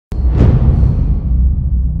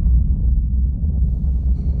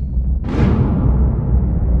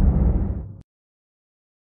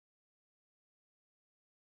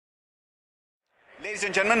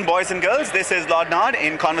Ladies and gentlemen, boys and girls, this is lordnod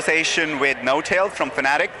in conversation with NODWIN from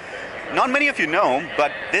Fnatic. Not many of you know,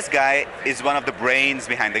 but this guy is one of the brains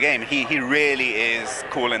behind the game. He really is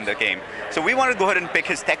cool in the game. So we wanted to go ahead and pick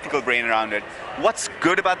his technical brain around it. What's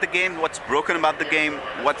good about the game? What's broken about the game?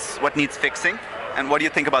 What needs fixing? And what do you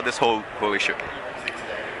think about this whole issue?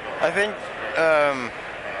 I think,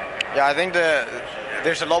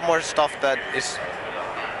 there's a lot more stuff that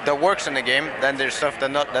works in the game than there's stuff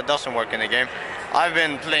that doesn't work in the game. I've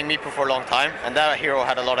been playing Meepo for a long time, and that hero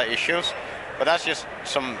had a lot of issues, but that's just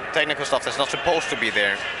some technical stuff that's not supposed to be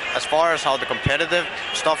there. As far as how the competitive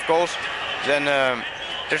stuff goes, then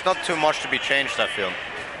there's not too much to be changed, I feel.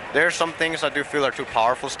 There are some things I do feel are too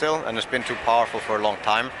powerful still, and it's been too powerful for a long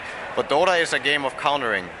time. But Dota is a game of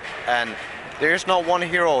countering, and there is not one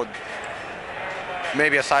hero,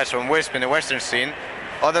 maybe aside from Wisp in the Western scene.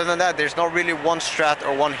 Other than that, there's not really one strat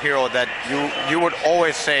or one hero that you would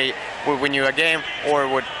always say would win you a game, or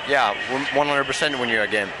would 100% win you a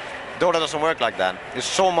game. Dota doesn't work like that. It's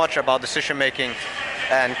so much about decision making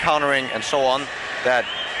and countering and so on that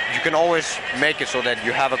you can always make it so that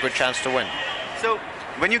you have a good chance to win. So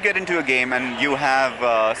when you get into a game and you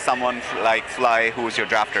have someone like Fly, who is your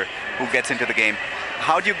drafter, who gets into the game,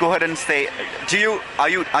 how do you go ahead and say, are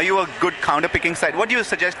you a good counter picking side? What do you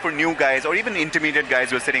suggest for new guys or even intermediate guys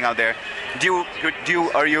who are sitting out there?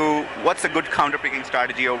 What's a good counter picking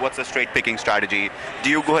strategy, or what's a straight picking strategy? Do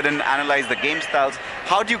you go ahead and analyze the game styles?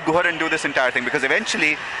 How do you go ahead and do this entire thing? Because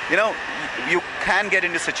eventually, you can get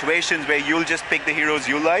into situations where you'll just pick the heroes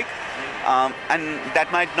you like, and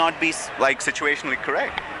that might not be like situationally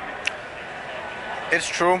correct. It's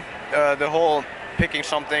true. The whole picking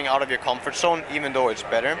something out of your comfort zone, even though it's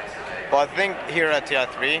better. But I think here at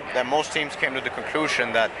TI3 that most teams came to the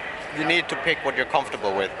conclusion that you need to pick what you're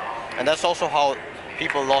comfortable with. And that's also how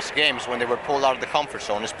people lost games when they were pulled out of the comfort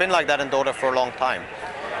zone. It's been like that in Dota for a long time.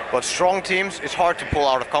 But strong teams, it's hard to pull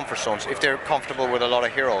out of comfort zones if they're comfortable with a lot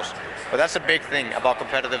of heroes. But that's a big thing about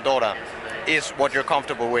competitive Dota, is what you're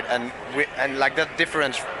comfortable with, and like that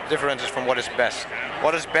differences from what is best.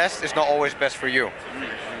 What is best is not always best for you.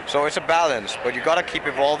 So it's a balance, but you gotta keep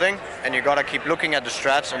evolving, and you gotta keep looking at the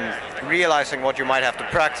strats and realizing what you might have to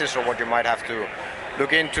practice or what you might have to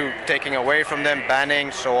look into taking away from them,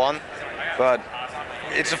 banning, so on. But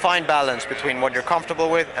it's a fine balance between what you're comfortable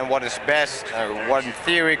with and what is best, what in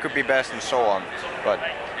theory could be best, and so on. But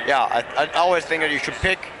yeah, I always think that you should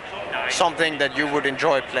pick something that you would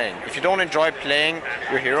enjoy playing. If you don't enjoy playing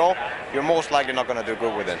your hero, you're most likely not gonna do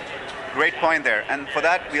good with it. Great point there, and for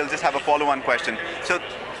that we'll just have a follow-on question. So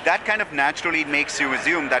that kind of naturally makes you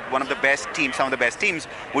assume that some of the best teams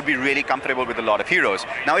would be really comfortable with a lot of heroes.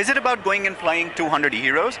 Now, is it about going and playing 200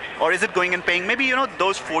 heroes, or is it going and playing maybe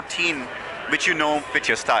those 14 which fit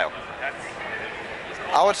your style?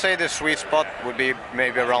 I would say the sweet spot would be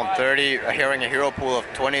maybe around 30, having a hero pool of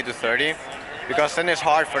 20 to 30, because then it's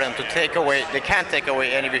hard for them to take away. They can't take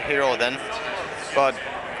away any hero then, but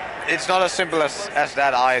it's not as simple as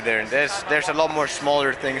that either. There's a lot more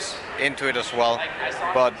smaller things into it as well.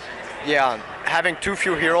 But yeah, having too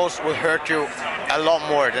few heroes will hurt you a lot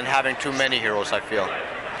more than having too many heroes, I feel.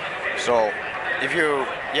 So if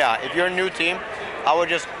you're a new team, I would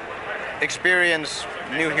just experience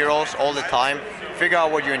new heroes all the time, figure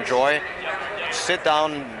out what you enjoy, sit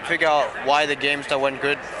down, figure out why the games that went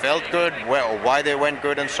good felt good, why they went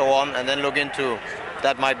good, and so on, and then look into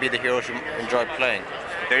that might be the heroes you enjoy playing.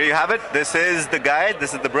 There you have it. This is the guy,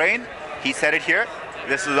 this is the brain. He said it here.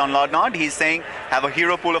 This is on lordnod. He's saying have a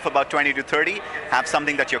hero pool of about 20 to 30, have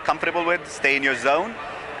something that you're comfortable with, stay in your zone,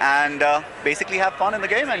 and basically have fun in the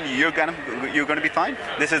game, and you're gonna be fine.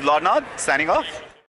 This is lordnod signing off.